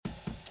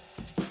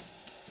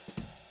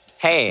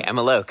Hey, I'm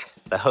Alok,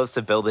 the host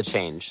of Build the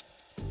Change,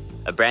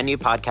 a brand new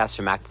podcast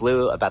from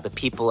MacBlue about the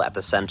people at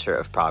the center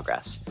of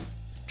progress.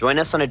 Join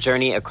us on a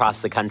journey across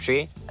the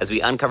country as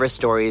we uncover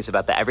stories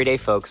about the everyday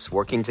folks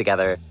working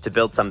together to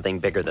build something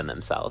bigger than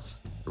themselves,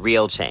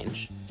 real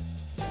change.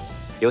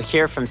 You'll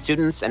hear from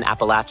students in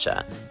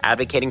Appalachia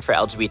advocating for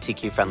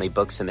LGBTQ-friendly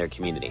books in their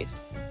communities,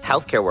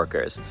 healthcare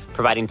workers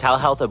providing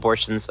telehealth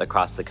abortions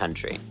across the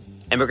country,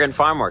 immigrant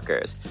farm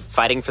workers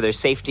fighting for their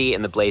safety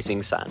in the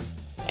blazing sun,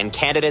 and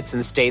candidates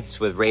in states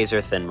with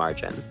razor-thin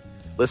margins.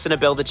 Listen to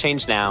Build the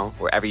Change now,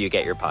 wherever you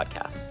get your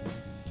podcasts.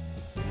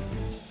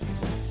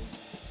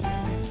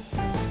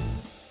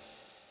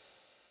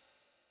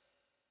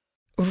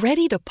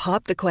 Ready to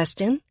pop the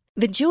question?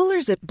 The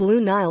jewelers at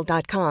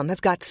BlueNile.com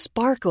have got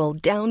sparkle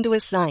down to a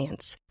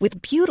science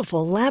with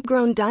beautiful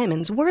lab-grown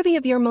diamonds worthy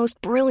of your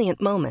most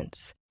brilliant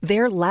moments.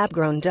 Their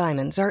lab-grown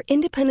diamonds are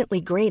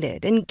independently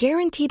graded and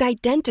guaranteed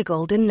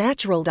identical to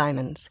natural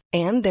diamonds,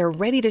 and they're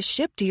ready to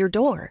ship to your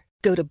door.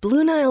 Go to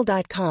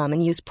BlueNile.com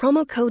and use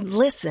promo code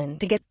LISTEN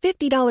to get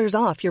 $50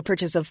 off your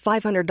purchase of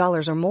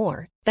 $500 or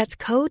more. That's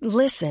code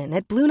LISTEN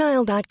at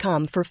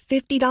BlueNile.com for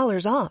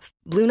 $50 off.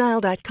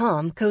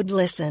 BlueNile.com, code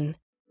LISTEN.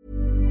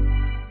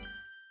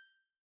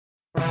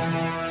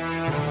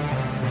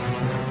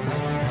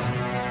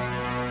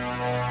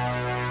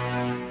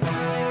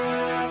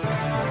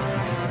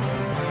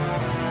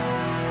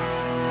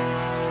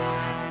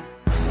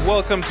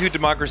 Welcome to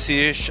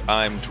Democracy-ish.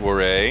 I'm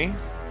Touré.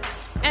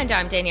 And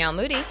I'm Danielle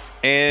Moody.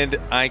 And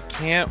I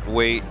can't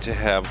wait to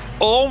have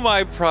all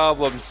my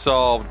problems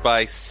solved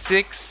by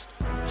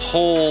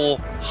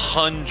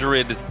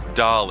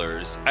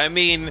 $600. I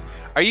mean,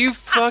 are you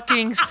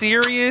fucking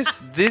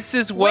serious? This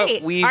is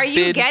what we've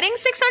been getting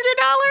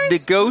 $600?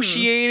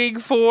 Negotiating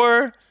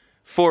for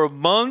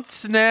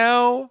months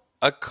now.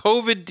 A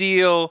COVID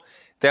deal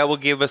that will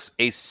give us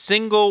a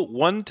single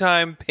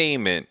one-time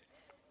payment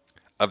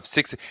of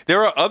 $600.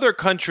 There are other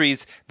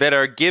countries that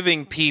are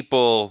giving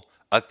people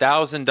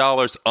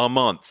 $1,000 a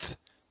month,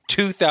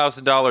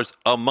 $2,000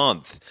 a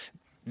month.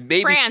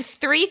 Maybe France,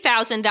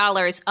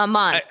 $3,000 a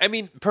month. I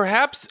mean,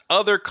 perhaps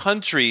other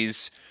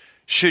countries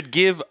should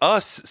give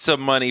us some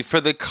money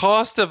for the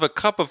cost of a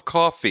cup of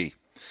coffee.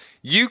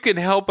 You can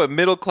help a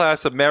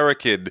middle-class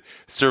American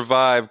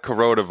survive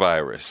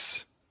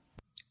coronavirus.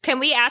 Can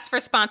we ask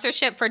for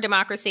sponsorship for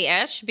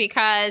Democracy-ish?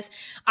 Because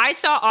I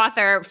saw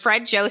author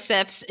Fred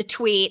Joseph's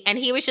tweet, and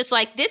he was just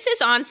like, this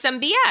is on some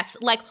BS.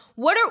 Like,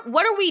 what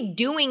are we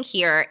doing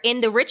here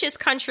in the richest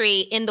country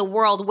in the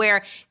world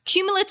where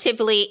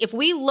cumulatively, if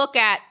we look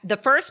at the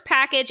first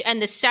package and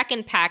the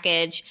second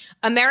package,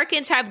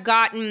 Americans have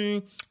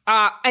gotten,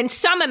 and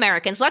some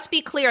Americans, let's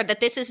be clear that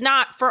this is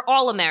not for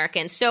all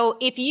Americans. So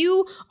if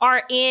you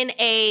are in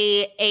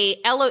an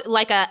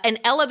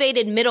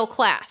elevated middle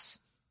class,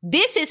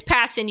 this is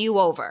passing you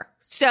over.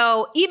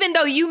 So even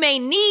though you may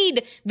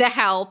need the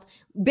help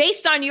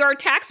based on your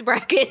tax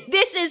bracket,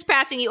 this is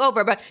passing you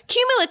over. But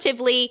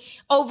cumulatively,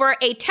 over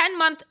a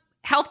 10-month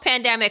health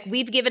pandemic,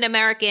 we've given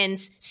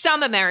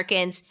some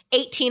Americans,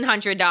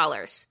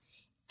 $1,800.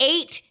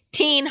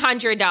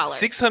 $1,800.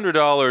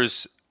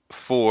 $600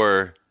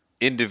 for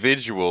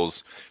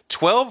individuals,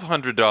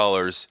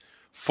 $1,200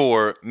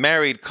 for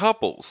married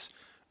couples.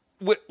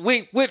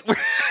 Wait.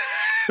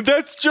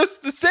 That's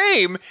just the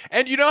same.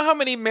 And you know how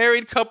many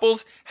married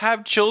couples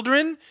have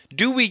children?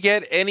 Do we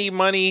get any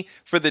money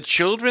for the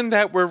children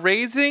that we're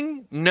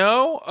raising?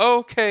 No?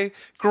 Okay,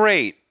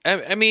 great.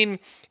 I mean,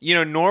 you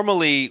know,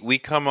 normally we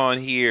come on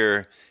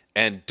here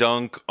and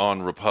dunk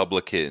on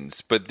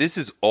Republicans, but this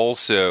is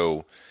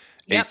also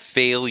a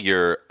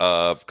failure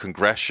of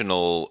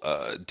congressional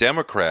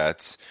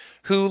Democrats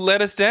who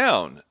let us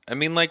down. I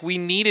mean, like, we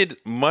needed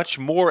much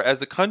more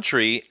as a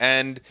country,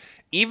 and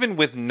even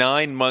with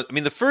 9 months, I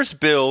mean, the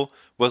first bill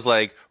was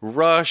like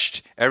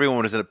rushed.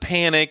 Everyone was in a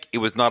panic. It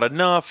was not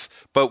enough,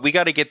 but we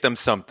got to get them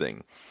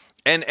something.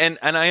 And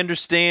I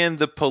understand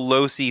the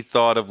Pelosi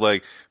thought of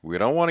like, we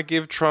don't want to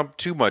give Trump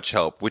too much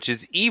help, which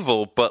is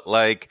evil, but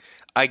like,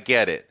 I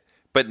get it.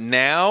 But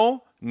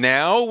now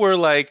we're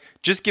like,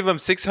 just give them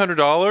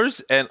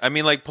 $600. And I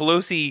mean, like,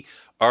 Pelosi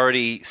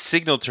already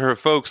signaled to her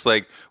folks,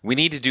 like, we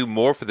need to do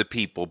more for the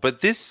people.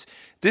 But this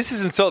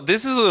is insult.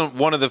 This is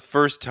one of the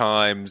first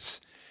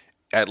times,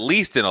 at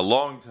least in a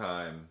long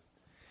time,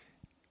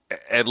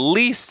 at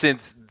least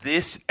since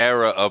this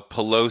era of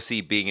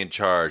Pelosi being in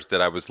charge,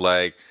 that I was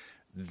like,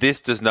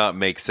 this does not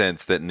make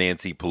sense that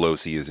Nancy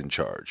Pelosi is in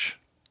charge.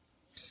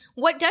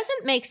 What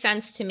doesn't make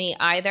sense to me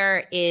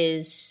either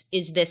is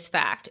this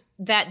fact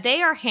that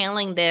they are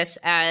handling this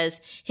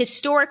as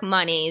historic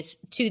monies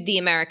to the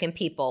American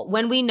people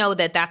when we know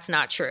that that's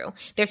not true.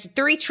 There's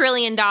 $3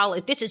 trillion.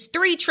 This is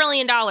 $3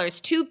 trillion,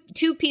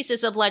 two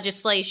pieces of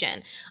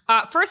legislation.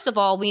 First of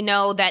all, we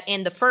know that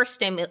in the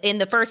first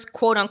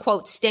quote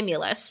unquote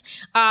stimulus,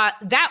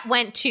 that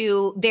went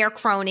to their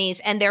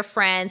cronies and their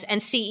friends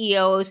and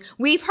CEOs.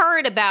 We've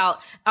heard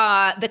about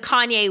the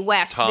Kanye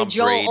West, the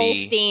Joel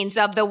Osteens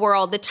of the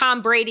world, the Tom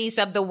Tom Brady's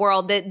of the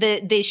world,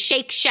 the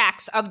Shake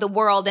Shacks of the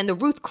world, and the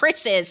Ruth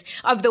Chris's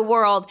of the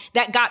world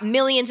that got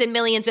millions and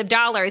millions of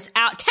dollars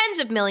out, tens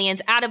of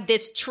millions out of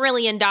this $1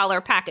 trillion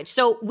package.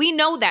 So we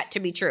know that to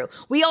be true.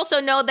 We also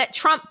know that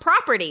Trump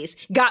properties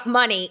got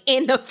money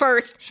in the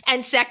first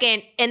and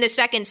second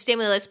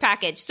stimulus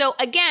package. So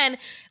again,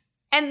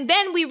 and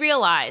then we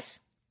realize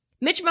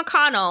Mitch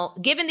McConnell,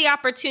 given the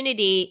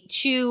opportunity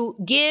to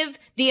give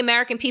the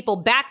American people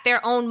back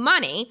their own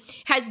money,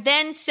 has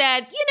then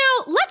said,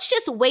 let's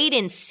just wait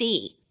and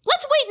see.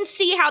 Let's wait and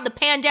see how the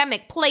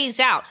pandemic plays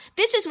out.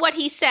 This is what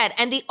he said.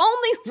 And the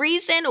only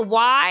reason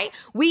why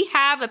we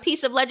have a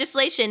piece of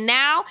legislation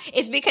now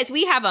is because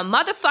we have a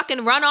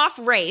motherfucking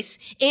runoff race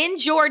in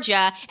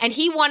Georgia, and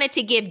he wanted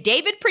to give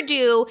David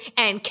Perdue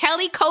and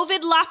Kelly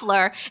COVID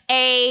Loeffler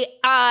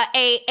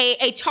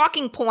a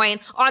talking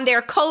point on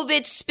their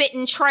COVID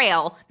spitting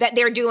trail that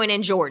they're doing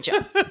in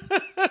Georgia.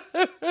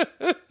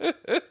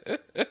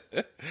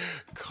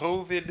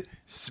 COVID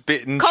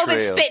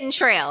spitting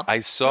trail.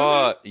 I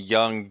saw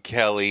young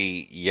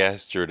Kelly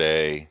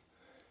yesterday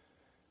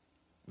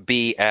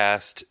be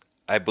asked,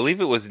 I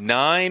believe it was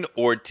 9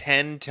 or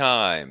 10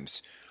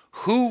 times,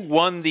 who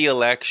won the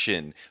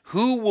election?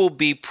 Who will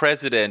be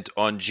president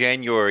on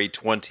January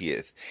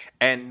 20th?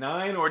 And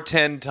 9 or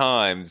 10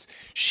 times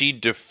she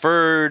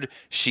deferred,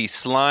 she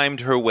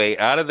slimed her way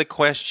out of the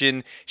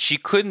question. She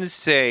couldn't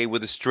say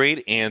with a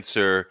straight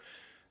answer,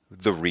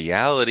 the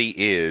reality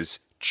is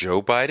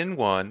Joe Biden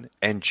won,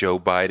 and Joe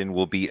Biden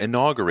will be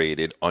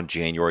inaugurated on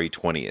January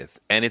 20th.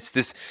 And it's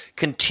this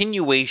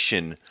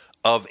continuation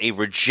of a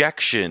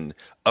rejection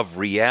of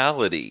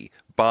reality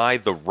by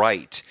the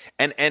right.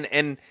 And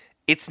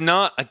it's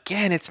not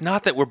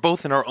that we're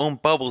both in our own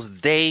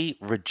bubbles. They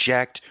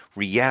reject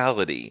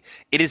reality.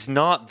 It is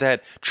not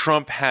that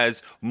Trump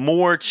has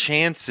more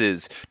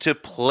chances to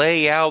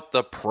play out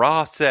the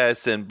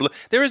process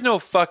there is no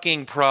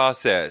fucking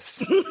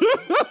process.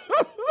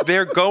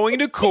 They're going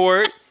to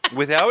court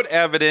without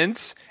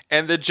evidence,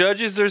 and the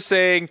judges are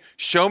saying,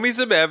 show me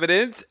some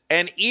evidence,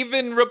 and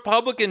even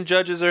Republican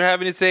judges are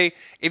having to say,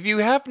 if you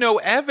have no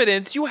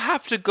evidence, you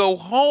have to go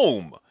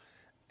home.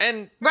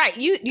 And right,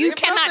 you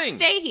cannot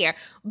stay here.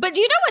 But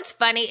you know what's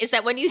funny is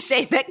that when you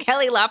say that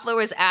Kelly Loeffler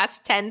was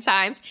asked 10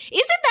 times,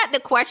 isn't that the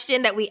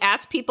question that we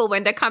ask people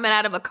when they're coming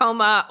out of a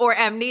coma or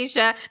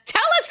amnesia?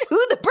 Tell us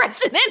who the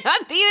president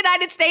of the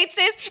United States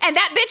is, and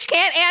that bitch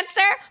can't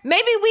answer?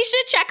 Maybe we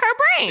should check her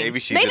brain. Maybe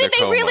she's in a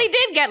coma. Really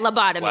did get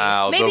lobotomies.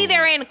 Wow, maybe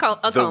they're in a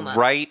coma. The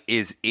right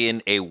is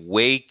in a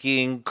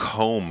waking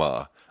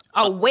coma.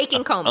 A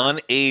waking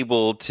coma.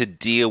 Unable to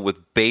deal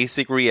with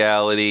basic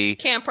reality.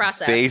 Can't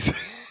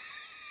process.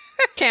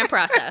 Can't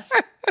process.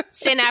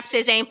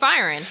 Synapses ain't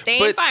firing. They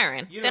ain't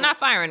firing. They're not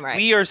firing right.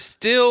 We are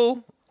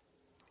still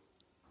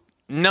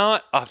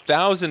not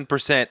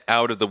 1,000%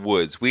 out of the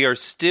woods. We are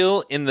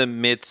still in the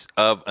midst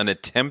of an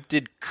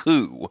attempted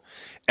coup,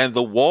 and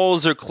the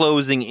walls are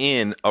closing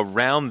in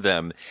around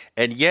them.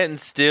 And yet and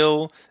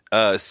still,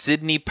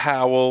 Sidney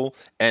Powell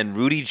and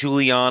Rudy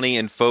Giuliani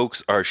and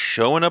folks are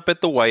showing up at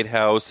the White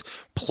House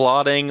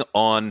plotting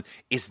on,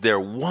 is there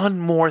one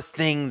more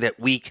thing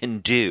that we can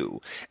do?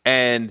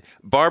 And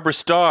Barbara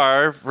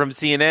Starr from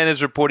CNN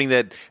is reporting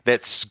that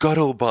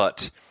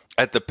scuttlebutt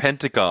at the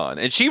Pentagon.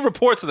 And she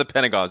reports on the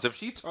Pentagon. So if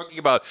she's talking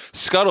about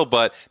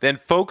scuttlebutt, then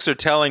folks are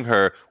telling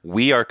her,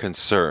 we are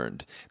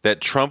concerned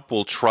that Trump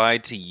will try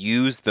to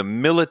use the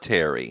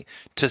military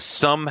to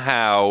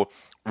somehow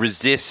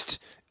resist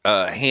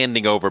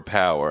handing over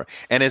power.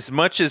 And as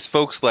much as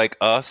folks like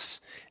us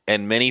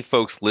and many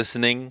folks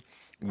listening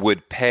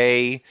would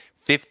pay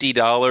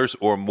 $50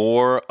 or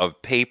more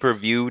of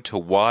pay-per-view to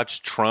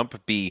watch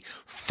Trump be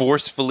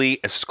forcefully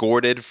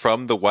escorted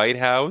from the White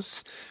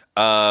House,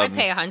 I'd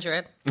pay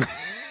 $100.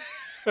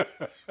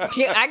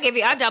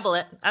 I double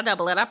it.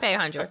 I pay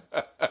 $100.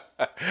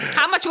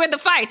 How much were the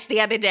fights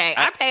the other day?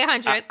 I pay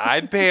 $100.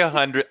 I'd pay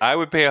 $100. I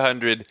would pay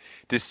 $100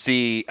 to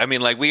see. I mean,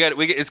 like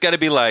it's got to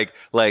be like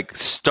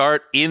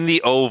start in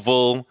the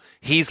Oval.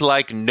 He's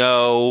like,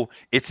 no.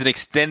 It's an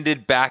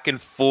extended back and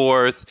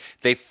forth.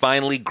 They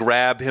finally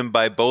grab him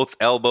by both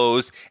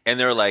elbows, and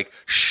they're like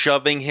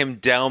shoving him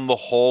down the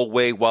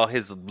hallway while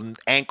his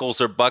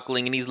ankles are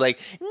buckling, and he's like,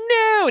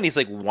 no, and he's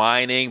like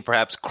whining,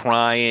 perhaps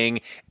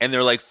crying, and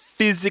they're like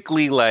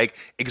physically like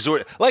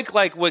exhort,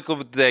 like what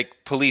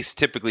police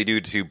typically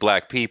do to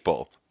black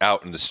people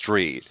out in the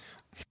street.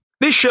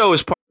 This show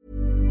is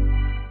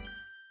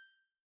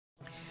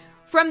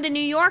From The New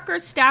Yorker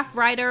staff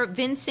writer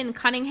Vincent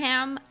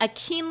Cunningham, a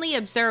keenly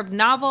observed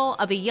novel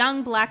of a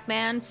young black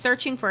man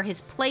searching for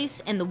his place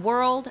in the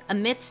world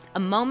amidst a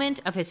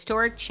moment of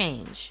historic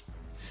change.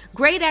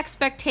 Great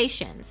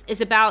Expectations is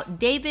about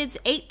David's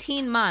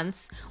 18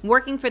 months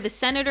working for the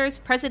senator's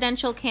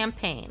presidential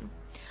campaign.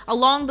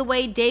 Along the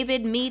way,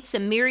 David meets a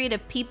myriad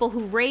of people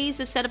who raise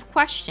a set of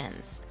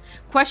questions.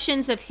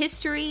 Questions of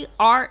history,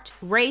 art,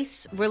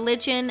 race,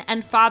 religion,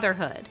 and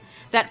fatherhood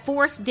that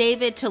force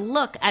David to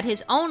look at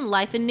his own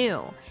life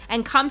anew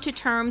and come to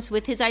terms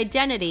with his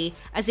identity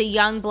as a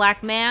young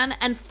black man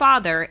and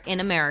father in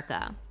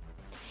America.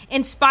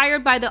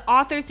 Inspired by the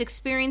author's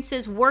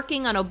experiences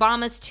working on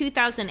Obama's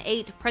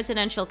 2008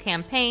 presidential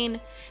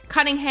campaign,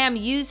 Cunningham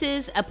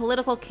uses a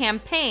political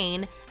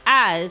campaign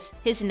as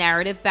his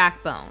narrative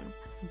backbone.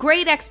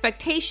 Great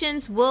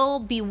Expectations will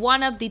be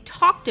one of the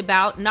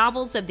talked-about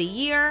novels of the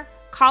year,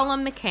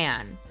 Colum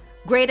McCann.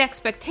 Great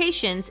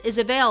Expectations is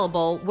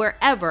available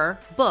wherever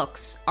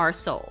books are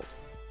sold.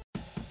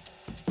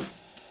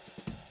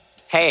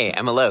 Hey,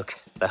 I'm Alok,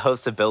 the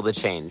host of Build the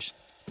Change,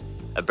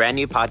 a brand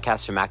new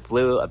podcast from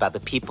MacBlue about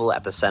the people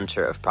at the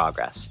center of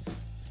progress.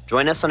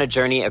 Join us on a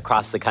journey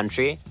across the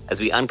country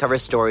as we uncover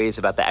stories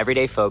about the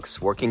everyday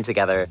folks working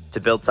together to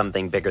build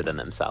something bigger than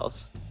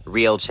themselves.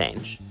 Real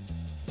change.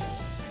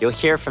 You'll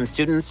hear from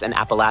students in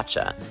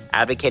Appalachia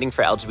advocating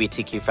for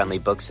LGBTQ-friendly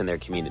books in their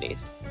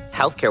communities,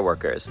 healthcare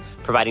workers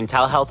providing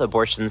telehealth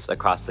abortions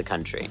across the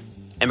country,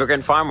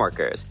 immigrant farm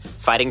workers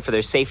fighting for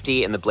their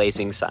safety in the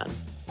blazing sun,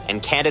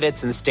 and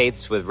candidates in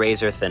states with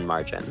razor-thin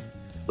margins.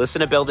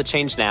 Listen to Build the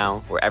Change now,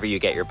 wherever you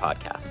get your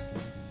podcasts.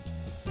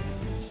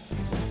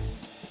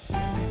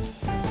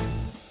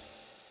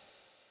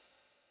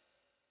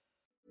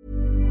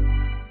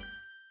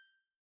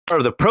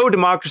 Of the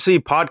Pro-Democracy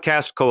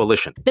Podcast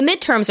Coalition. The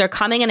midterms are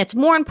coming, and it's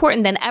more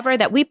important than ever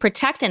that we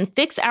protect and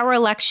fix our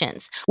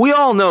elections. We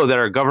all know that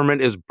our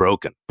government is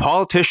broken.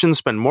 Politicians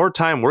spend more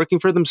time working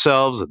for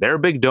themselves, their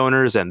big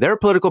donors, and their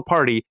political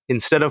party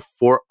instead of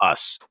for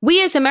us.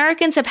 We as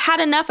Americans have had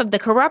enough of the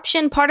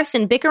corruption,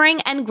 partisan bickering,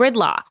 and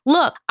gridlock.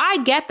 Look, I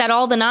get that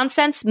all the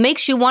nonsense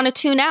makes you want to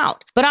tune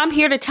out, but I'm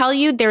here to tell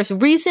you there's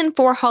reason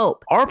for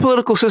hope. Our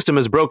political system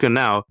is broken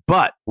now,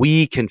 but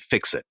we can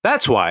fix it.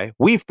 That's why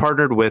we've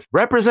partnered with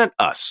Represent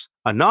Us,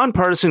 a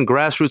nonpartisan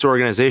grassroots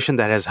organization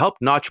that has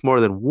helped notch more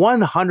than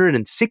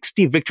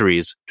 160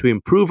 victories to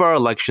improve our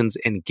elections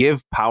and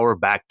give power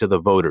back to the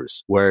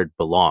voters where it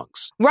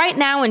belongs. Right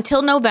now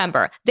until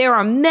November, there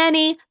are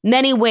many,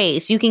 many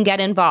ways you can get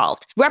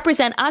involved.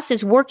 Represent Us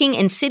is working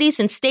in cities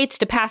and states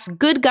to pass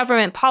good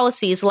government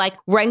policies like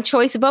ranked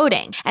choice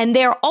voting, and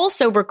they're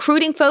also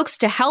recruiting folks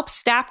to help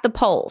staff the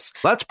polls.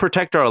 Let's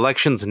protect our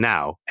elections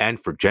now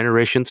and for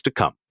generations to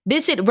come.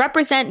 Visit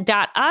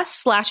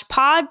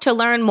represent.us/pod to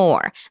learn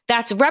more.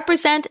 That's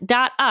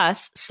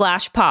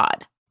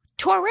represent.us/pod.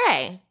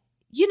 Touré,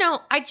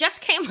 I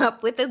just came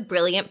up with a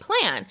brilliant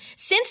plan.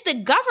 Since the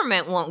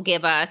government won't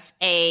give us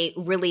a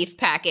relief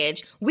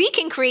package, we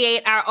can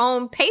create our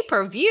own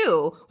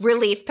pay-per-view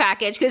relief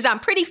package, because I'm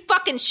pretty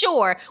fucking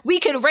sure we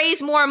could raise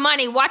more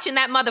money watching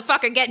that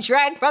motherfucker get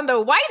dragged from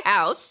the White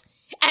House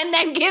and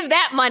then give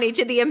that money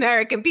to the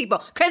American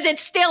people, because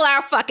it's still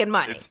our fucking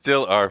money. It's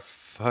still our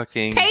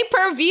fucking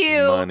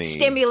pay-per-view money.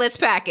 Stimulus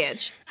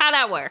package. How'd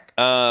that work?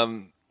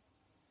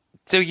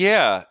 So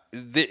yeah,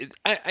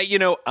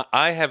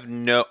 I have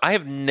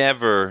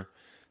never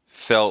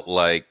felt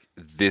like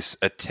this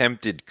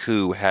attempted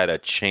coup had a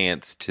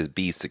chance to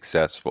be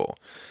successful.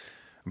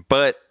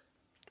 But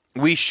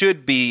we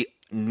should be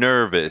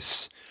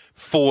nervous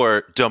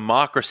for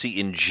democracy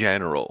in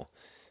general,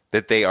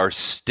 that they are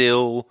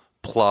still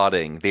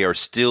plotting, they are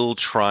still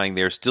trying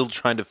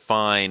to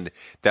find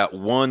that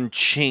one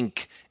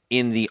chink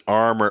in the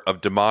armor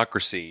of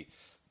democracy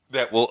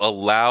that will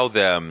allow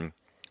them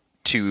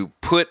to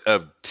put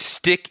a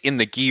stick in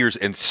the gears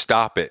and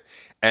stop it,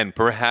 and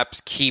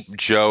perhaps keep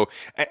Joe.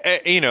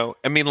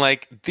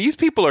 These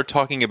people are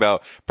talking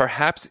about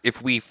perhaps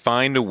if we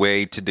find a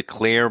way to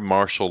declare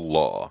martial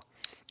law.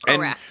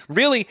 Correct. And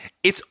really,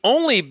 it's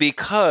only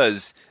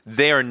because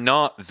they're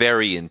not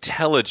very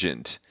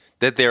intelligent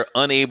that they're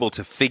unable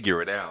to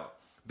figure it out.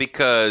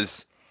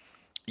 Because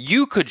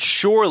you could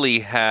surely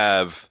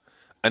have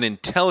an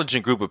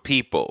intelligent group of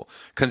people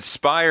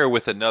conspire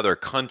with another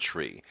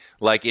country.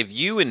 Like, if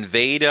you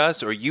invade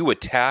us or you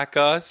attack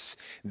us,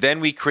 then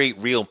we create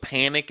real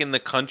panic in the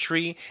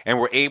country and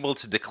we're able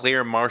to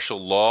declare martial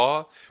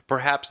law.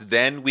 Perhaps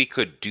then we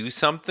could do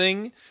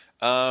something.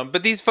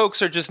 But these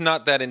folks are just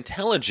not that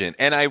intelligent.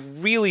 And I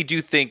really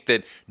do think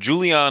that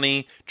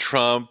Giuliani,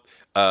 Trump,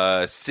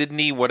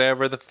 Sidney,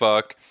 whatever the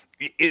fuck,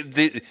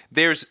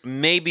 there's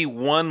maybe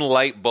one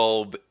light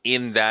bulb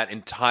in that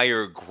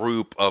entire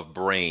group of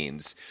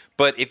brains.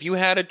 But if you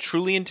had a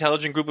truly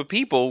intelligent group of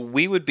people,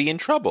 we would be in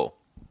trouble.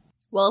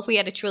 Well, if we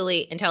had a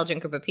truly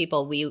intelligent group of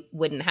people, we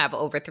wouldn't have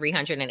over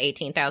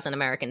 318,000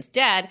 Americans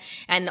dead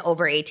and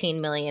over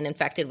 18 million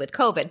infected with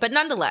COVID. But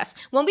nonetheless,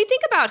 when we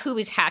think about who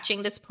is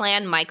hatching this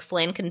plan, Mike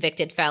Flynn,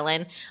 convicted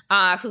felon,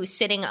 who's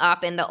sitting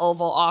up in the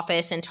Oval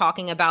Office and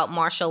talking about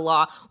martial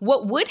law,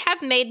 what would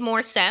have made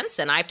more sense,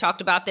 and I've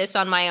talked about this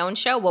on my own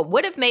show, what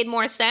would have made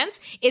more sense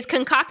is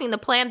concocting the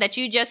plan that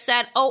you just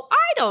said, I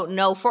don't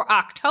know, for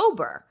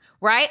October.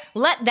 right?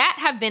 Let that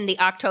have been the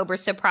October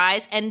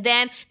surprise. And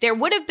then there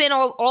would have been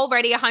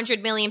already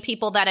 100 million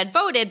people that had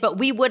voted, but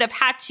we would have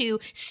had to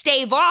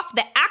stave off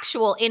the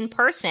actual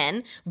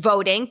in-person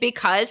voting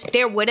because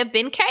there would have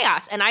been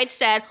chaos. And I'd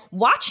said,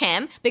 watch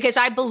him, because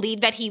I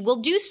believe that he will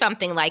do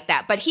something like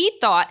that. But he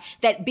thought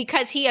that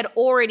because he had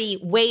already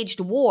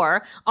waged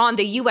war on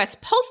the U.S.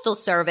 Postal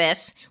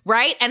Service,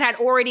 right, and had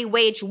already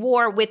waged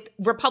war with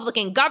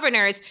Republican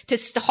governors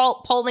to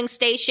halt polling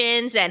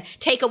stations and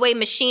take away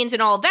machines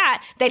and all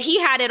that, that he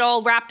had it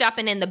all wrapped up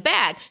and in the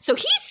bag. So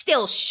he's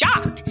still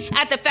shocked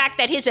at the fact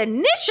that his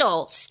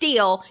initial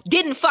steal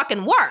didn't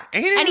fucking work.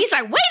 And he's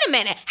like, wait a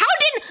minute, how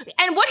didn't,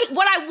 and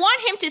what I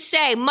want him to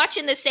say, much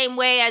in the same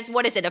way as,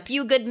 what is it, A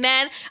Few Good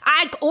Men?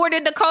 I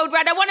ordered the code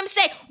red. I want him to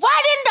say,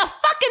 why didn't the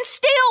fucking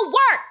steal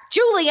work,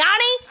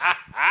 Giuliani?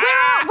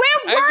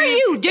 Where were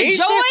you,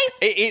 DeJoy?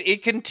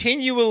 It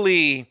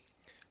continually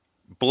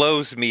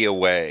blows me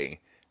away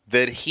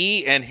that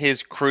he and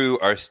his crew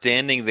are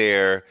standing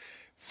there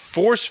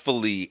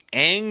forcefully,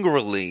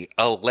 angrily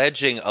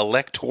alleging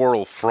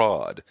electoral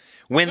fraud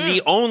when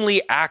the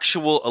only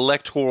actual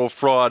electoral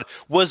fraud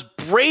was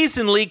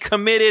brazenly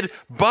committed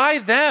by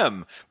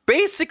them,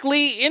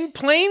 basically in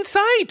plain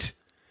sight.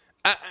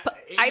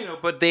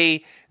 But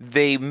they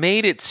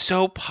made it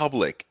so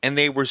public and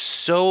they were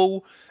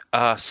so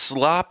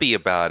sloppy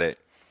about it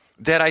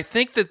that I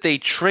think that they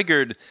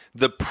triggered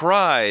the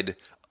pride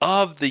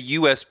of the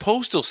U.S.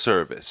 Postal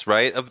Service,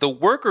 right? Of the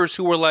workers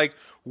who were like,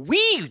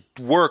 we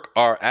work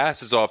our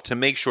asses off to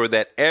make sure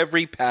that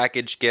every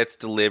package gets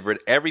delivered,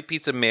 every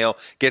piece of mail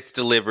gets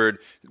delivered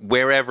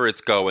wherever it's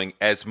going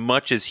as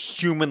much as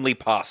humanly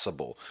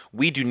possible.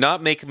 We do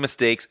not make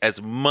mistakes as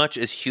much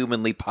as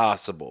humanly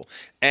possible.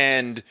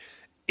 And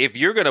if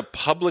you're going to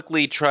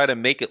publicly try to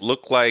make it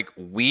look like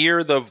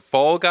we're the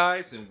fall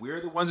guys and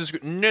we're the ones who...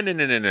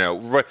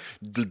 No.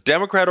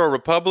 Democrat or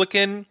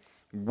Republican...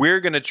 We're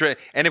going to try,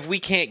 and if we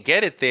can't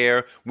get it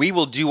there, we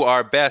will do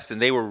our best.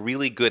 And they were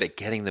really good at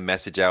getting the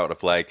message out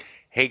of like,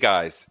 hey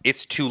guys,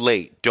 it's too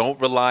late.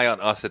 Don't rely on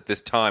us at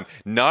this time.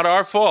 Not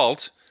our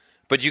fault,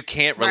 but you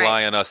can't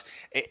rely on us.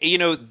 You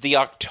know, the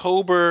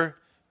October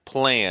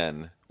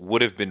plan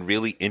would have been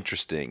really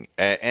interesting.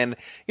 And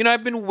you know,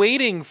 I've been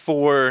waiting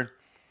for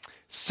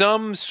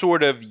some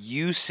sort of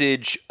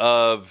usage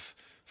of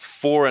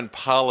foreign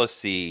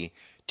policy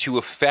to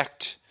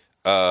affect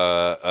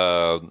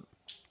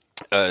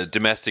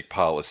domestic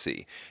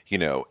policy, you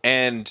know,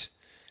 and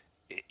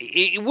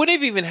it wouldn't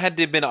have even had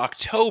to have been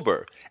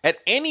October. At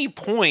any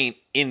point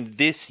in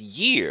this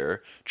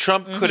year,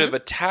 Trump could have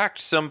attacked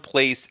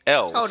someplace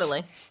else.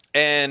 Totally.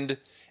 And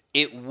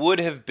it would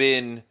have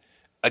been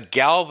a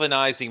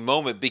galvanizing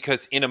moment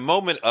because in a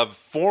moment of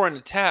foreign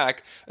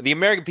attack, the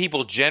American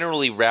people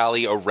generally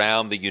rally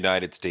around the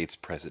United States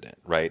president,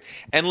 right?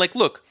 And like,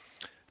 look,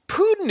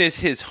 Putin is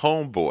his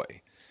homeboy.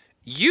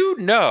 You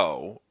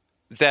know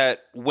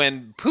that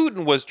when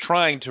Putin was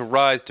trying to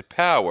rise to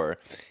power,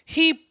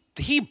 he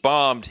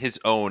bombed his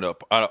own an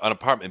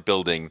apartment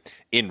building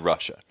in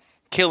Russia,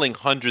 killing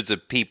hundreds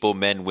of people,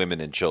 men,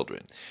 women, and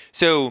children.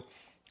 So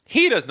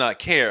he does not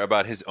care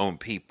about his own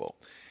people.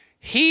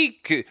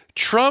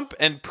 Trump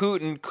and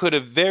Putin could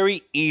have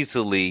very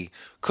easily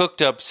cooked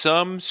up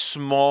some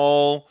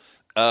small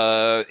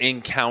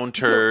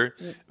encounter,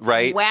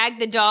 right? Wag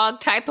the dog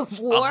type of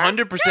war.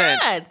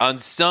 100% on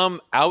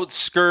some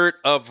outskirt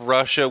of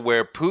Russia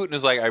where Putin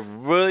is like, I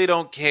really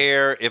don't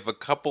care if a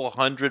couple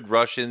hundred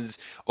Russians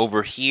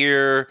over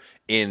here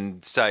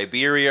in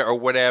Siberia or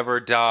whatever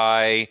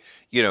die,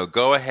 you know,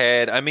 go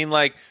ahead. I mean,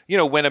 like, you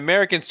know, when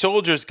American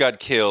soldiers got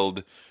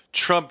killed,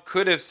 Trump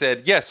could have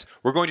said, yes,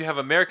 we're going to have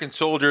American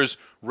soldiers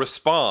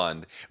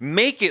respond.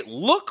 Make it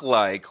look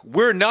like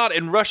we're not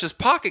in Russia's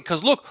pocket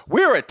because, look,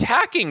 we're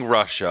attacking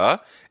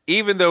Russia,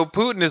 even though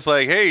Putin is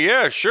like, hey,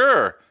 yeah,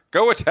 sure,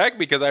 go attack me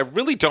because I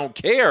really don't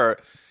care.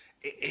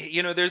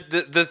 You know,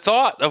 the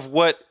thought of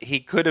what he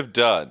could have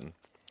done,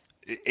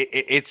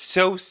 it's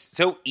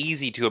so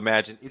easy to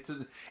imagine.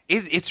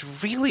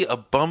 It's really a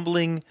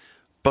bumbling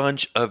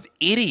bunch of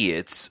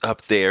idiots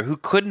up there who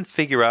couldn't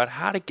figure out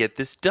how to get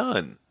this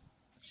done.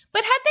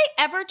 But had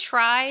they ever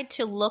tried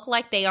to look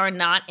like they are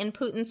not in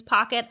Putin's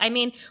pocket? I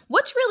mean,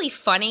 what's really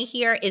funny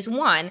here is,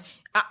 one,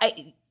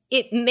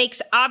 it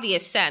makes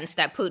obvious sense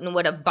that Putin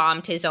would have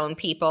bombed his own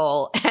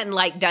people and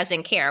like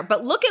doesn't care.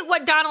 But look at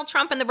what Donald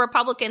Trump and the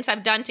Republicans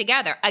have done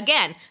together.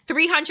 Again,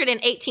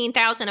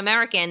 318,000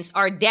 Americans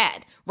are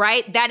dead,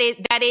 right? That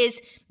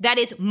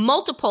is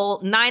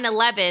multiple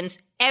 9/11s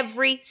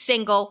every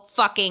single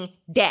fucking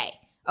day.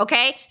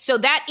 Okay, so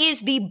that is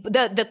the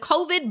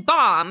COVID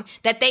bomb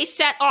that they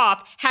set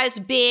off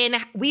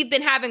we've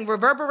been having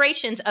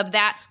reverberations of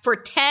that for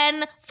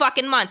 10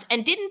 fucking months.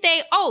 And didn't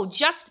they,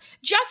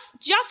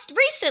 just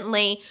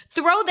recently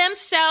throw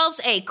themselves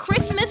a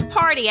Christmas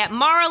party at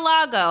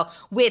Mar-a-Lago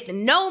with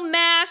no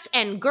masks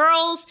and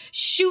girls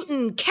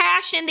shooting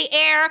cash in the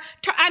air?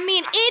 I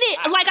mean,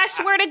 like, I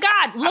swear to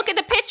God, look at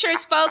the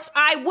pictures, folks.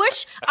 I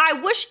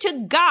wish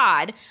to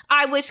God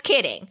I was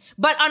kidding,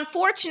 but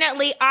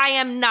unfortunately I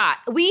am not.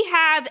 we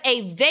have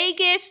a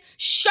Vegas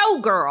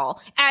showgirl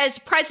as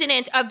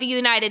president of the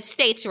United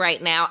States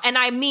right now. And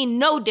I mean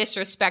no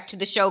disrespect to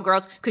the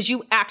showgirls, because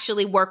you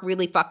actually work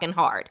really fucking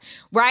hard,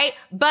 right?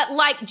 But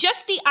like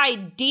just the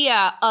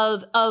idea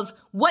of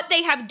what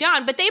they have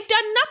done, but they've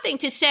done nothing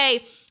to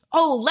say,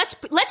 oh,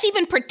 let's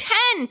even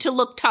pretend to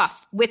look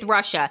tough with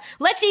Russia.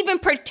 Let's even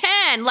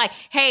pretend like,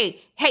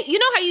 hey, you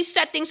know how you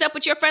set things up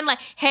with your friend? Like,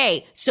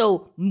 hey,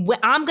 so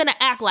I'm going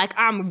to act like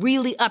I'm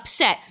really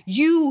upset.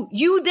 You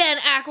then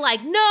act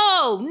like,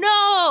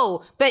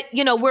 no. But,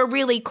 you know, we're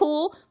really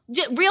cool.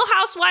 Real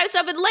Housewives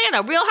of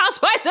Atlanta, Real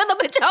Housewives of the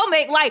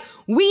Potomac, like,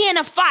 we in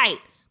a fight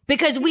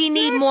because we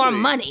need more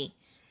money,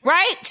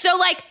 right? So,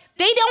 like,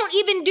 they don't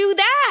even do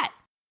that.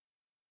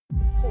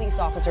 Police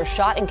officer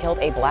shot and killed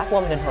a black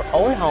woman in her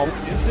own home.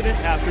 Incident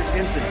after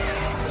incident,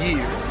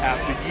 year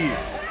after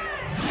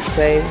year.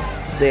 Say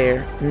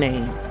Their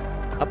Name,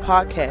 a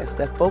podcast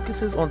that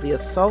focuses on the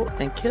assault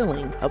and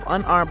killing of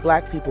unarmed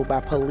black people by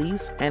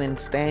police and in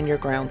stand your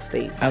ground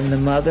states. I'm the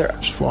mother,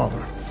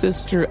 Father,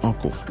 sister,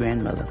 uncle,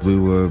 grandmother. We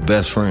were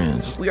best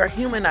friends. We are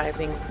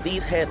humanizing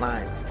these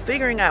headlines,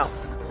 figuring out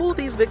who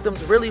these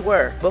victims really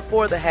were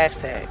before the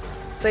hashtags.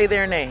 Say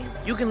Their Name.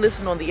 You can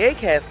listen on the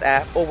Acast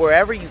app or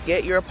wherever you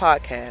get your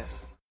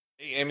podcasts.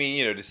 I mean,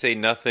 you know, to say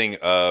nothing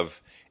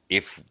of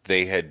if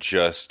they had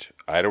just,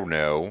 I don't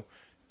know,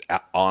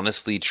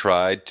 honestly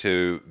tried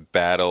to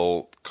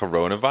battle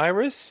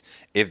coronavirus,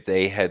 if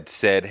they had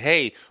said,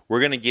 hey,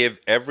 we're going to give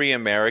every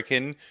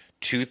American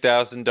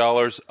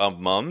 $2,000 a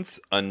month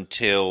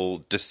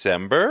until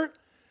December,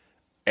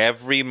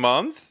 every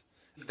month.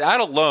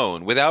 That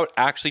alone, without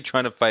actually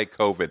trying to fight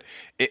COVID,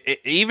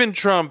 even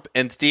Trump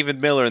and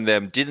Stephen Miller and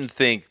them didn't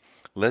think,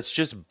 let's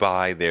just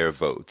buy their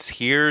votes.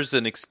 Here's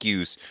an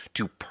excuse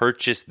to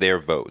purchase their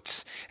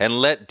votes and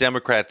let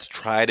Democrats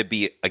try to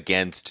be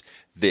against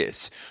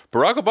this.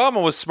 Barack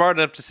Obama was smart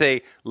enough to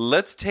say,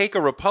 let's take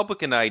a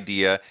Republican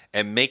idea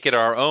and make it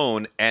our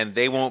own, and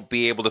they won't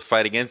be able to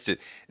fight against it.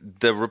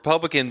 The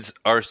Republicans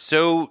are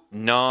so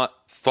not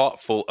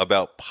thoughtful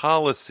about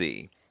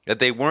policy that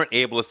they weren't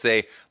able to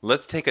say,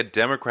 let's take a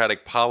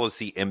Democratic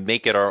policy and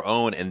make it our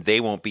own, and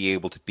they won't be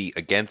able to be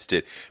against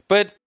it.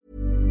 But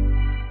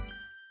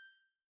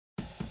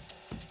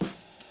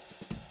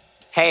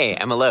Hey,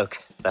 I'm Alok,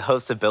 the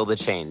host of Build the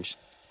Change,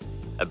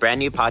 a brand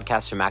new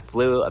podcast from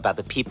MacBlue about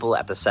the people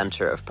at the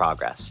center of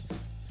progress.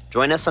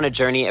 Join us on a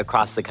journey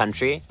across the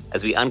country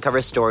as we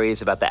uncover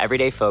stories about the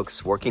everyday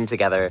folks working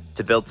together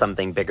to build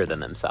something bigger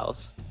than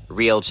themselves,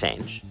 real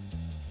change.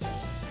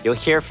 You'll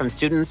hear from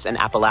students in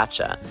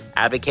Appalachia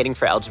advocating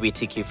for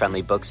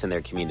LGBTQ-friendly books in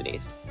their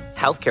communities,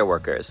 healthcare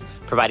workers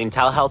providing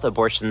telehealth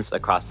abortions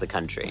across the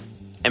country,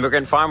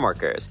 immigrant farm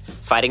workers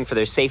fighting for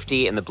their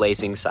safety in the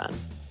blazing sun,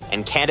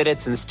 and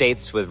candidates in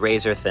states with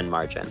razor-thin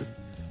margins.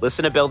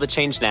 Listen to Build the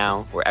Change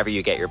now, wherever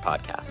you get your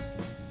podcasts.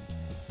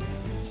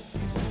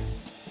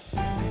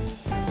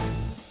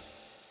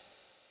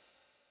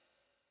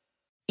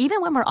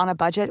 Even when we're on a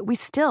budget, we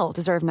still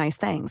deserve nice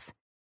things.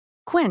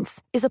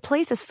 Quince is a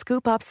place to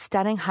scoop up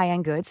stunning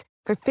high-end goods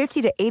for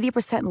 50 to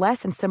 80%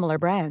 less than similar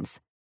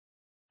brands.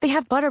 They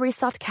have buttery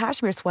soft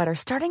cashmere sweaters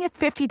starting at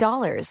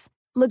 $50,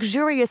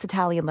 luxurious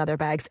Italian leather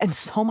bags, and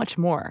so much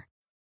more.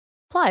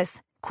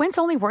 Plus, Quince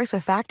only works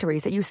with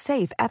factories that use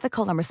safe,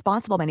 ethical, and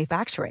responsible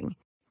manufacturing.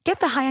 Get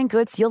the high-end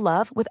goods you'll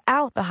love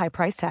without the high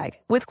price tag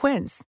with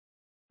Quince.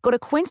 Go to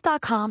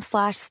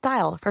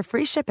quince.com/style for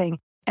free shipping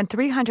and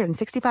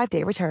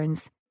 365-day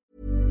returns.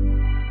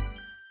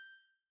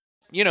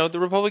 you know, the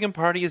Republican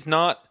Party is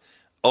not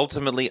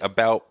ultimately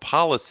about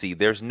policy.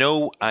 There's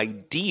no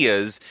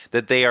ideas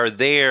that they are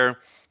there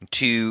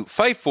to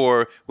fight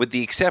for, with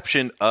the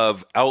exception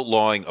of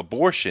outlawing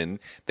abortion.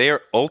 They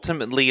are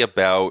ultimately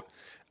about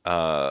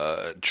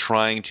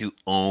trying to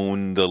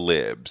own the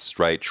libs,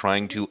 right?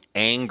 Trying to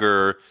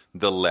anger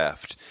the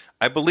left.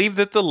 I believe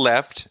that the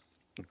left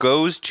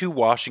goes to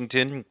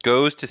Washington,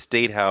 goes to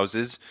state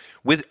houses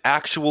with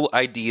actual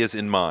ideas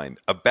in mind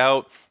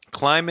about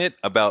climate,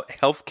 about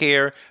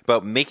healthcare,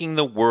 about making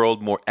the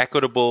world more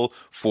equitable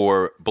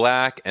for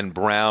Black and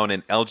brown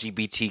and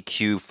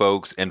LGBTQ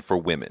folks and for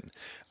women.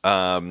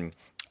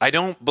 I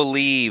don't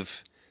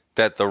believe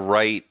that the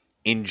right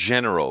in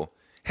general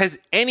has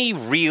any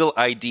real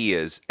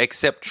ideas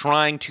except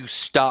trying to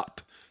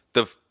stop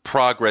the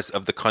progress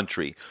of the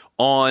country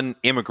on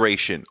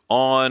immigration,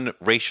 on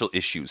racial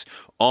issues,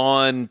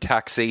 on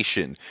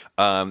taxation.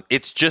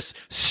 It's just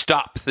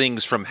stop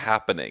things from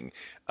happening.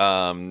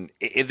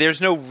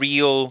 There's no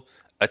real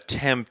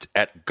attempt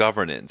at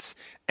governance.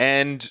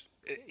 And,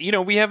 you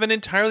know, we have an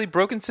entirely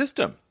broken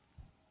system.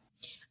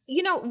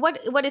 You know,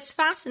 what is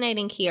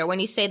fascinating here when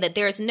you say that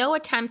there is no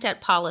attempt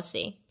at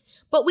policy,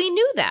 but we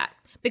knew that.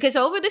 Because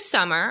over the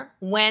summer,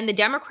 when the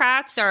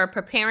Democrats are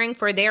preparing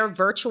for their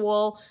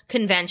virtual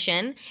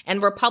convention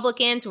and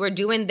Republicans were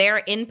doing their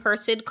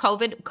in-person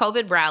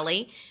COVID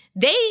rally,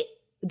 they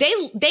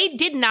They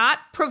did not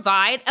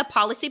provide a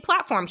policy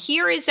platform.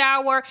 Here is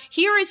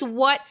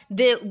what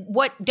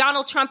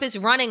Donald Trump is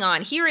running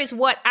on. Here is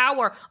what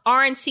our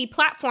RNC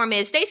platform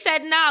is. They said,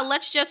 nah,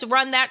 let's just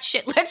run that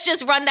shit. Let's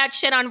just run that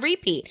shit on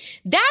repeat.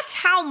 That's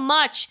how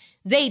much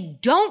they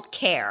don't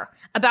care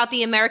about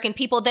the American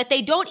people, that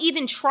they don't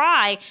even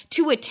try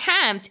to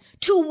attempt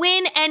to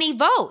win any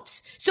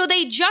votes. So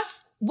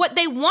what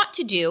they want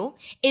to do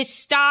is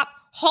stop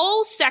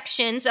whole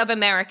sections of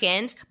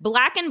Americans,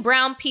 black and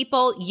brown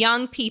people,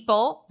 young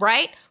people,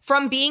 right,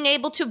 from being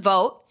able to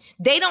vote.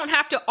 They don't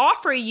have to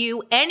offer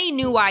you any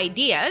new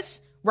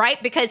ideas,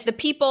 right? Because the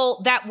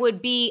people that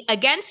would be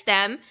against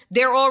them,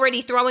 they're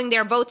already throwing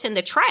their votes in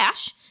the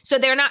trash. So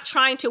they're not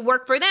trying to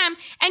work for them.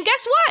 And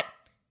guess what?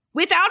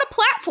 Without a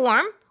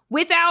platform,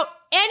 without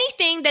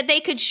anything that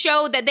they could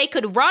show that they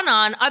could run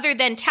on other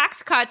than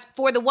tax cuts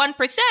for the 1%,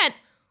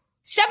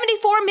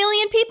 74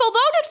 million people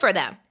voted for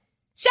them.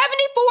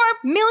 74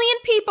 million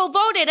people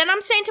voted. And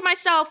I'm saying to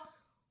myself,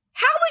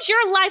 how is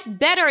your life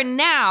better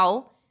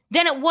now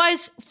than it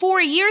was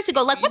 4 years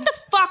ago? Like, what the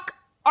fuck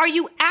are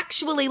you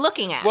actually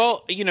looking at?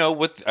 Well,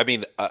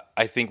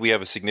 I think we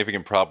have a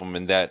significant problem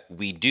in that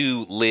we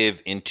do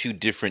live in two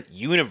different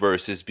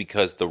universes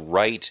because the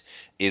right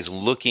is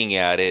looking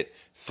at it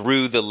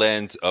through the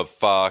lens of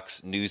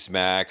Fox,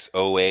 Newsmax,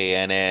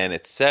 OANN,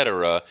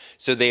 etc.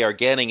 So they are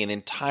getting an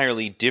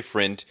entirely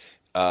different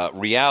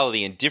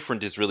reality, and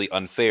different is really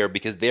unfair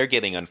because they're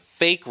getting a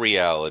fake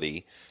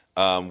reality,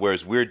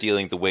 whereas we're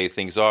dealing the way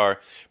things are.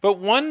 But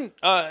one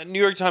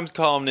New York Times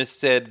columnist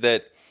said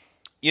that,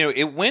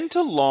 it went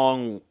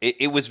along,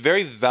 it was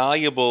very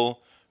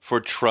valuable for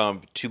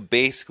Trump to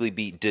basically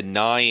be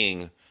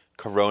denying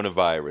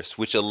coronavirus,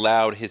 which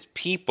allowed his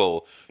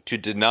people to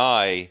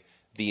deny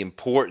the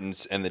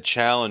importance and the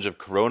challenge of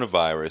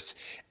coronavirus.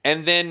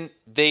 And then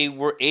they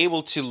were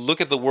able to look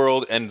at the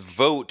world and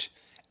vote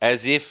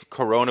as if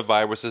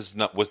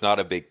coronavirus was not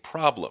a big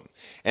problem.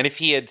 And if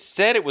he had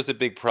said it was a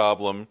big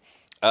problem,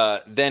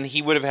 then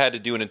he would have had to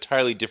do an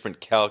entirely different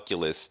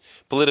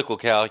political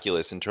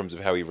calculus in terms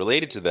of how he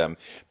related to them.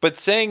 But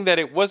saying that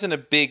it wasn't a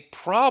big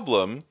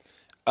problem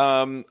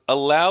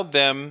allowed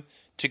them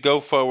to go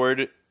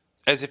forward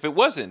as if it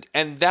wasn't.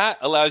 And that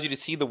allows you to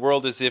see the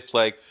world as if,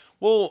 like,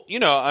 well,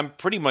 I'm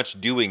pretty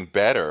much doing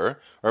better,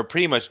 or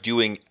pretty much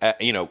doing,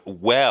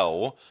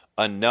 well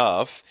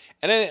enough.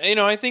 And,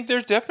 I think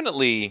there's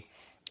definitely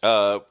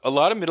a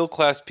lot of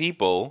middle-class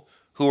people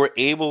who are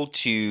able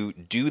to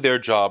do their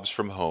jobs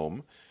from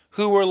home,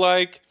 who are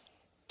like,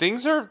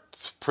 things are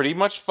pretty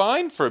much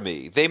fine for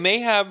me. They may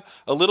have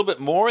a little bit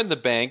more in the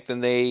bank than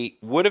they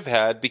would have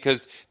had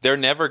because they're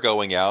never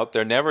going out.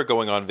 They're never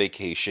going on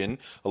vacation.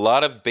 A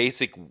lot of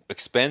basic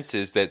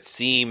expenses that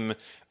seem,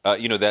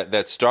 that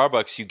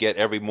Starbucks you get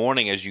every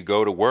morning as you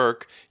go to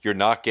work, you're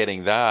not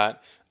getting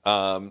that.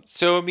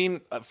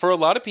 For a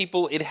lot of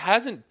people, it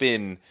hasn't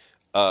been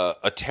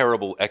a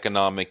terrible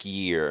economic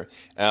year.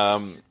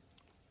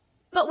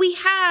 But we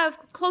have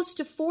close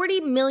to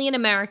 40 million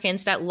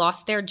Americans that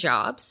lost their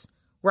jobs,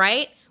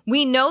 right?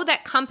 We know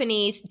that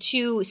companies,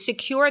 to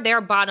secure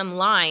their bottom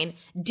line,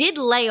 did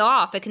lay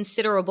off a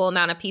considerable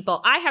amount of people.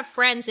 I have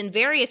friends in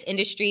various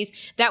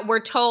industries that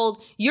were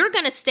told, you're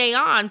going to stay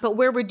on, but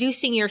we're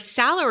reducing your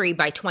salary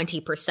by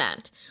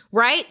 20%,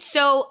 right?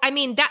 So,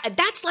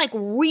 that's like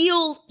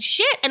real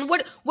shit. And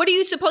what are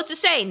you supposed to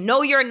say?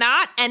 No, you're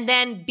not. And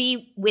then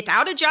be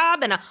without a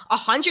job and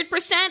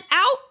 100%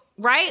 out?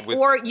 Right?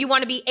 Or you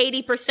want to be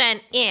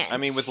 80%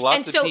 in. With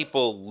lots of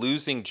people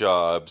losing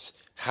jobs,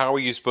 how are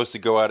you supposed to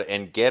go out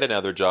and get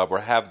another job or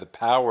have the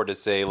power to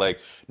say, like,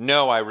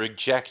 no, I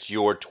reject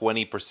your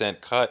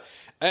 20% cut?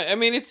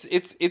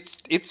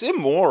 It's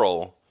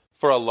immoral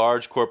for a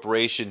large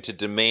corporation to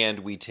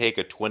demand we take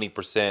a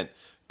 20%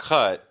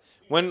 cut.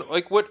 When,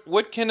 like,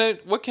 what can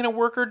a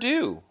worker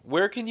do?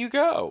 Where can you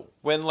go?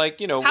 When, like,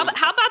 how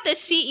about the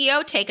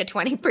CEO take a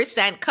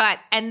 20% cut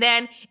and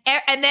then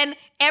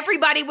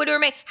everybody would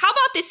remain? How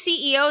about the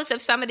CEOs of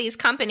some of these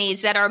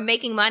companies that are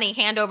making money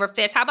hand over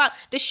fist? How about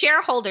the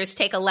shareholders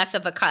take a less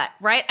of a cut,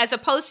 right? As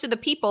opposed to the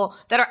people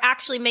that are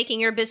actually making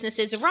your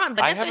businesses run.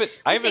 But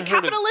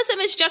capitalism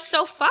is just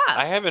so fucked.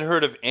 I haven't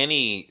heard of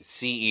any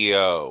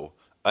CEO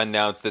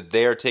announce that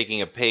they're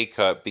taking a pay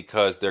cut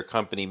because their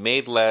company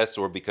made less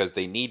or because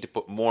they need to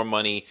put more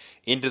money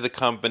into the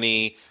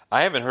company.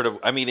 I haven't heard of,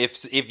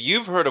 if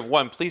you've heard of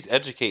one, please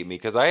educate me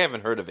because I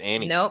haven't heard of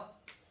any. Nope.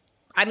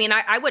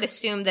 I would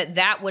assume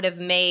that would have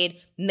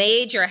made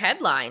major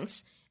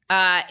headlines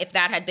if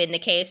that had been the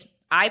case.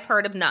 I've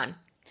heard of none.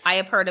 I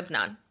have heard of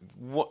none.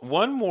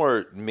 One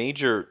more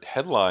major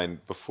headline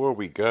before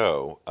we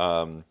go.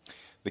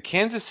 The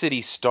Kansas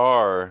City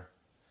Star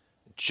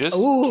just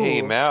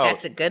came out.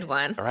 That's a good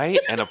one. Right?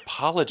 And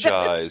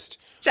apologized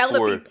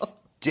for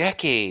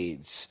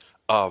decades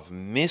of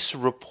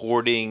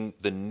misreporting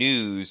the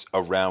news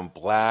around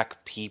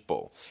black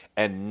people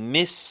and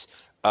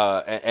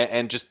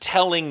and just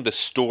telling the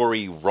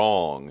story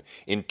wrong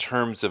in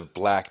terms of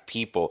black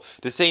people.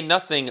 To say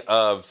nothing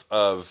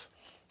of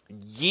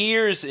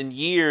years and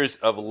years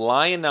of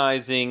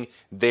lionizing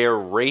their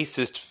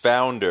racist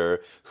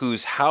founder,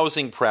 whose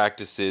housing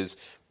practices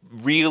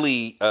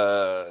really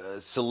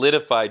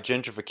solidified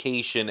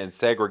gentrification and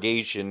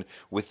segregation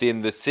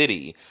within the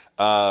city.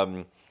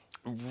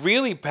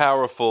 Really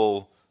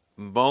powerful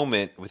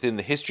moment within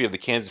the history of the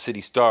Kansas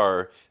City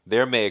Star,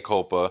 their mea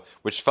culpa,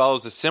 which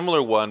follows a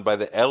similar one by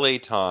the LA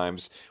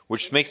Times,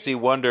 which makes me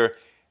wonder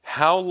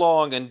how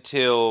long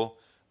until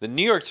the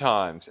New York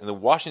Times and the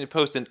Washington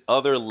Post and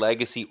other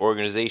legacy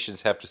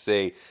organizations have to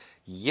say,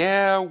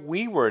 yeah,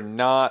 we were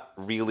not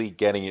really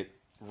getting it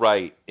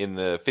right in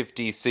the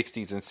 50s,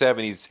 60s, and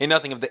 70s. Say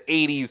nothing of the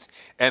 80s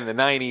and the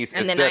 90s,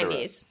 and the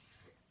 90s.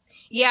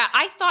 Yeah,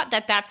 I thought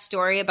that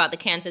story about the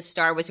Kansas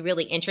Star was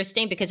really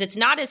interesting because it's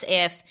not as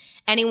if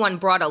anyone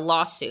brought a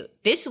lawsuit.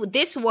 This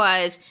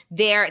was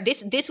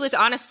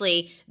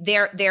honestly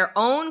their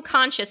own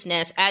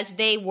consciousness as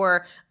they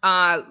were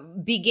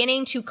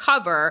beginning to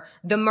cover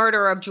the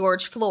murder of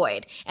George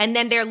Floyd, and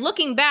then they're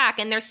looking back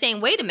and they're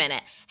saying, "Wait a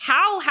minute,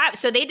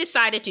 so they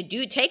decided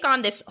to take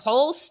on this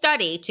whole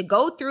study to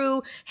go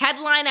through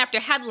headline after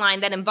headline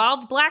that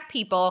involved Black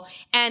people,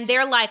 and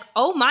they're like,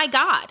 oh my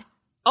God."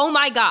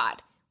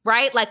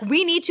 Right? Like,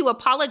 we need to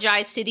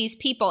apologize to these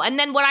people. And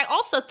then what I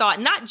also thought,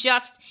 not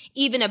just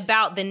even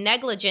about the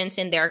negligence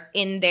in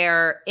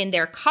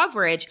their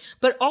coverage,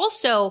 but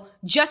also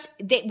just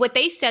what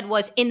they said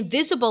was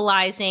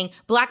invisibilizing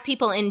Black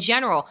people in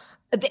general.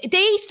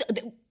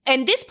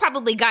 And this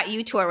probably got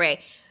you, Touré.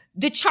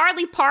 The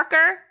Charlie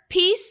Parker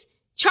piece,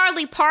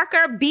 Charlie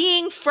Parker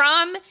being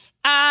from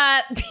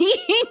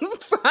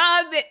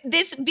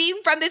this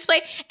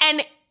place,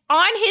 and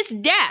on his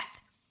death,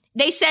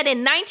 they said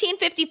in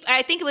 1950,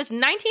 I think it was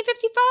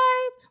 1955.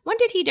 When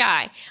did he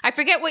die? I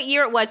forget what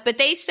year it was, but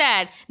they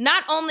said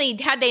not only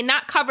had they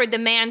not covered the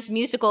man's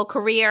musical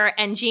career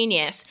and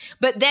genius,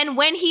 but then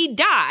when he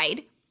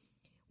died,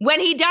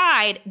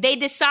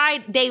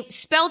 they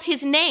spelled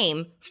his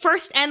name,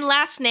 first and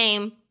last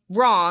name,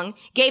 wrong,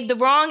 gave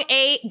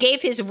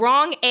his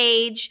wrong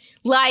age,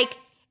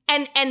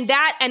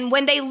 and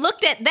when they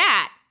looked at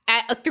that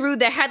through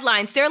the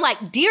headlines, they're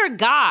like, dear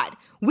God,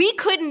 we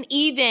couldn't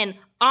even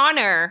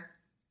honor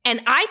an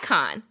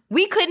icon.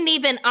 We couldn't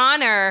even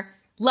honor,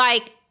 how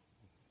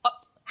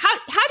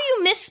do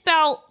you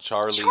misspell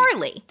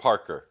Charlie?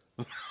 Parker.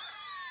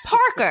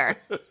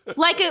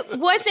 It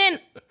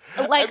wasn't,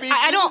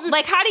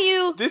 how do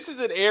you... This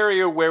is an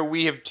area where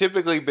we have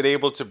typically been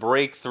able to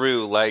break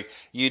through. Like,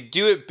 you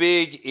do it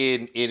big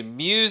in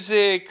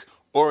music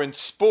or in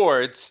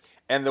sports,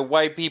 and the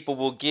white people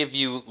will give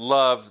you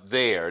love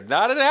there.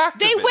 Not an activist.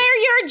 They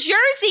wear your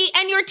jersey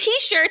and your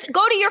T-shirts,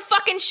 go to your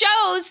fucking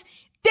shows.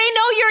 They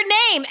know your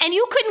name, and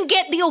you couldn't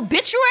get the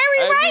obituary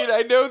right? I mean,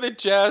 I know that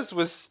jazz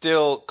was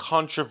still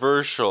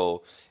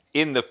controversial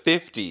in the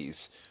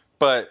 50s,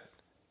 but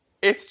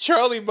it's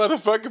Charlie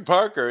motherfucking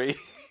Parker.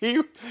 He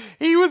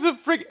was a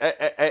freak.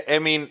 I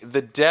mean,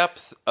 the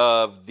depth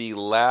of the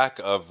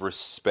lack of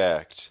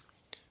respect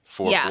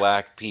for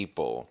Black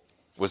people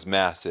was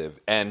massive.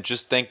 And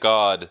just thank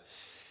God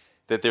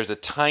that there's a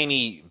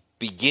tiny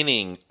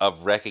beginning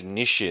of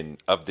recognition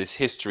of this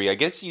history. I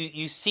guess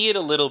you see it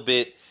a little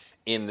bit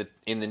in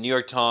the New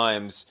York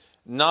Times,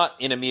 not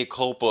in a mea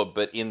culpa,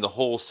 but in the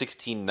whole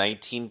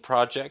 1619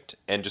 project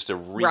and just a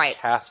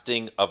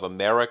recasting of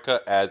America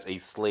as a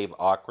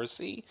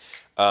slaveocracy.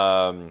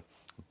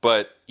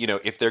 But,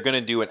 if they're going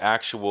to do an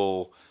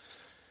actual...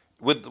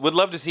 Would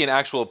love to see an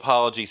actual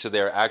apology so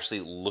they're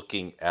actually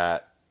looking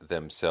at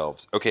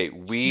themselves. Okay,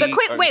 wait.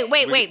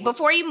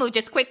 Before you move,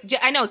 just quick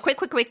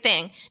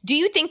thing. Do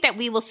you think that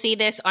we will see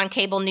this on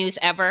cable news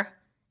ever?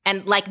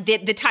 And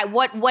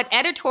what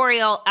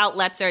editorial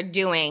outlets are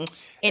doing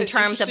in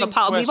terms of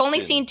apology? We've only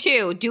seen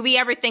 2. Do we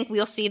ever think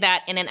we'll see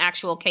that in an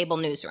actual cable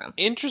newsroom?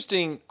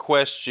 Interesting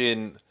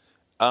question.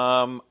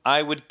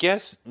 I would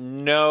guess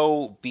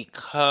no,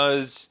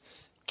 because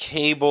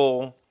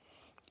cable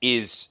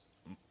is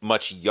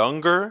much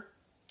younger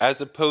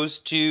as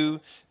opposed to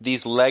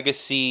these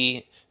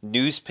legacy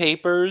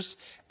newspapers,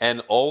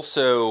 and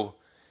also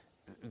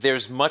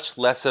there's much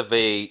less of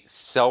a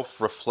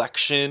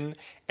self-reflection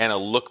and a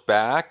look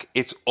back.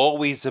 It's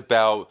always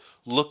about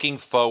looking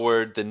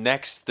forward, the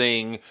next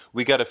thing.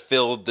 We got to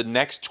fill the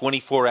next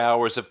 24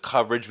 hours of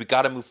coverage. We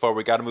got to move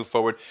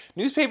forward.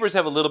 Newspapers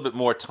have a little bit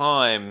more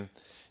time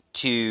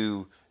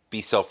to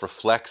be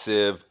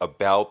self-reflexive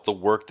about the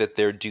work that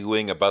they're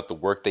doing, about the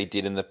work they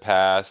did in the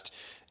past.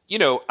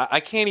 I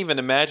can't even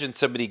imagine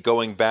somebody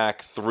going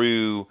back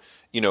through,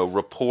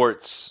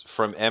 reports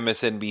from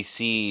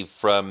MSNBC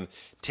from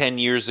 10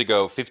 years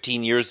ago,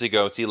 15 years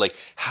ago, see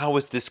how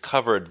is this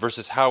covered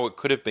versus how it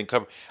could have been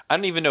covered. I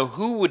don't even know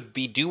who would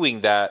be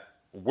doing that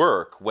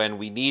work when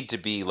we need to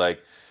be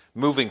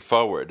moving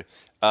forward.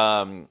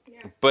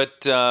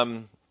 But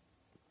all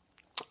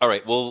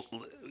right, well,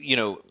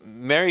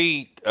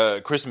 Merry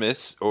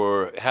Christmas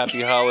or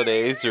Happy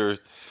Holidays or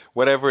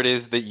whatever it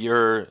is that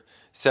you're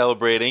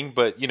celebrating.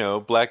 But,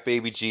 Black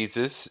Baby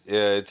Jesus,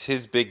 it's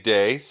his big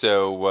day.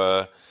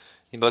 So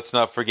let's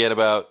not forget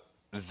about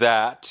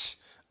that.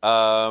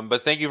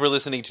 But thank you for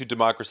listening to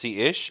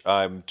Democracy-ish.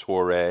 I'm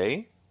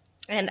Torre.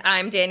 And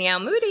I'm Danielle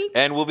Moody.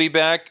 And we'll be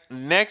back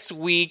next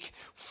week,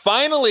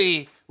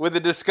 finally, with a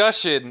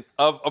discussion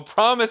of A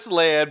Promised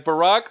Land,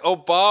 Barack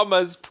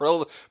Obama's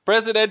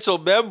presidential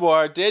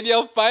memoir.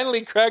 Danielle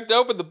finally cracked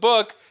open the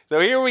book, so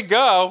here we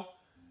go.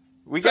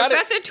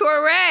 Professor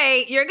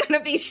Torre, you're going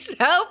to be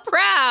so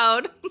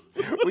proud.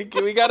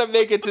 we got to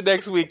make it to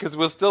next week because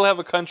we'll still have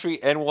a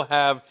country and we'll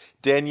have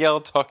Danielle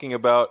talking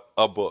about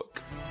a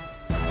book.